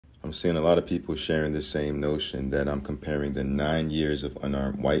I'm seeing a lot of people sharing the same notion that I'm comparing the 9 years of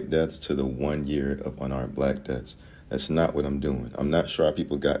unarmed white deaths to the 1 year of unarmed black deaths. That's not what I'm doing. I'm not sure how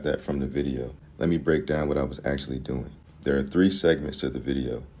people got that from the video. Let me break down what I was actually doing. There are 3 segments to the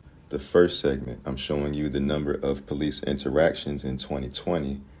video. The first segment, I'm showing you the number of police interactions in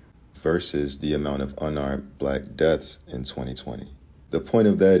 2020 versus the amount of unarmed black deaths in 2020. The point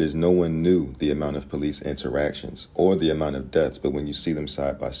of that is no one knew the amount of police interactions or the amount of deaths, but when you see them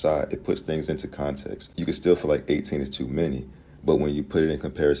side by side, it puts things into context. You can still feel like 18 is too many, but when you put it in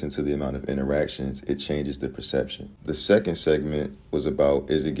comparison to the amount of interactions, it changes the perception. The second segment was about,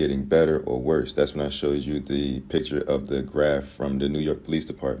 is it getting better or worse? That's when I showed you the picture of the graph from the New York Police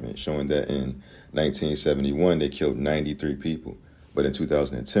Department showing that in 1971, they killed 93 people, but in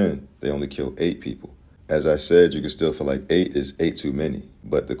 2010, they only killed 8 people. As I said, you can still feel like 8 is 8 too many.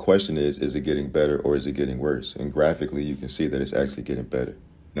 But the question is it getting better or is it getting worse? And graphically, you can see that it's actually getting better.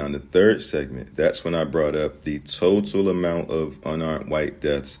 Now, in the third segment, that's when I brought up the total amount of unarmed white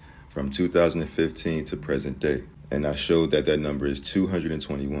deaths from 2015 to present day. And I showed that that number is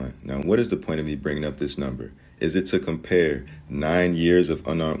 221. Now, what is the point of me bringing up this number? Is it to compare 9 years of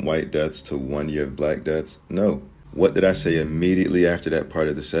unarmed white deaths to 1 year of black deaths? No. What did I say immediately after that part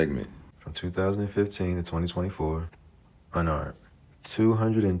of the segment? From 2015 to 2024, unarmed,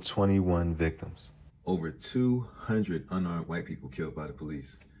 221 victims. Over 200 unarmed white people killed by the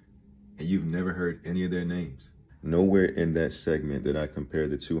police. And you've never heard any of their names. Nowhere in that segment did I compare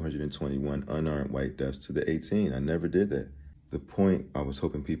the 221 unarmed white deaths to the 18. I never did that. The point I was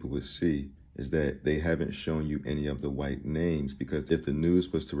hoping people would see is that they haven't shown you any of the white names, because if the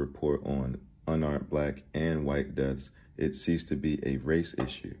news was to report on unarmed black and white deaths, it ceased to be a race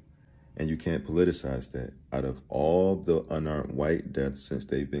issue. And you can't politicize that. Out of all the unarmed white deaths since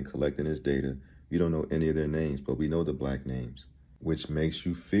they've been collecting this data, you don't know any of their names, but we know the black names, which makes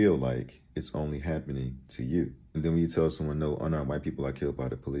you feel like it's only happening to you. And then when you tell someone, no, unarmed white people are killed by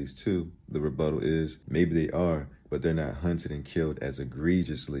the police too, the rebuttal is, maybe they are, but they're not hunted and killed as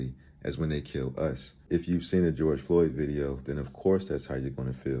egregiously as when they kill us. If you've seen the George Floyd video, then of course that's how you're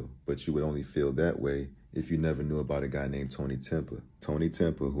gonna feel. But you would only feel that way if you never knew about a guy named Tony Temple. Tony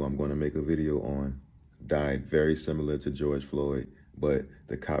Temple, who I'm gonna make a video on, died very similar to George Floyd, but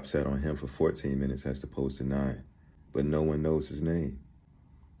the cop sat on him for 14 minutes as opposed to 9. But no one knows his name.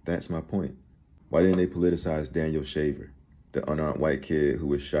 That's my point. Why didn't they politicize Daniel Shaver, the unarmed white kid who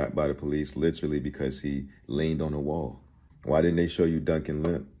was shot by the police literally because he leaned on a wall? Why didn't they show you Duncan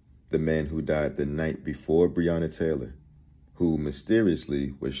Lemp, the man who died the night before Breonna Taylor, who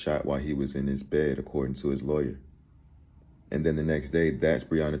mysteriously was shot while he was in his bed, according to his lawyer? And then the next day, that's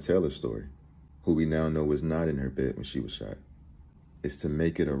Breonna Taylor's story, who we now know was not in her bed when she was shot. It's to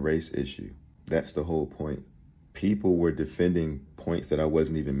make it a race issue. That's the whole point. People were defending points that I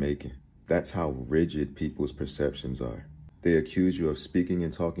wasn't even making. That's how rigid people's perceptions are. They accuse you of speaking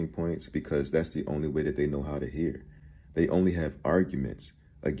and talking points because that's the only way that they know how to hear. They only have arguments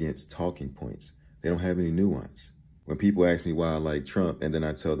against talking points. They don't have any nuance. When people ask me why I like Trump and then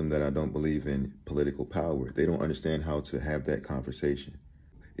I tell them that I don't believe in political power, they don't understand how to have that conversation.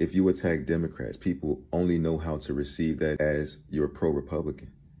 If you attack Democrats, people only know how to receive that as you're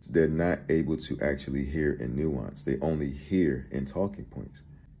pro-Republican. They're not able to actually hear in nuance. They only hear in talking points.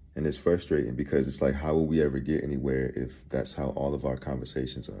 And it's frustrating because it's like, how will we ever get anywhere if that's how all of our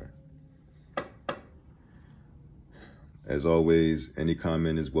conversations are? As always, any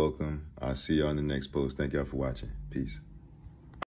comment is welcome. I'll see y'all in the next post. Thank y'all for watching. Peace.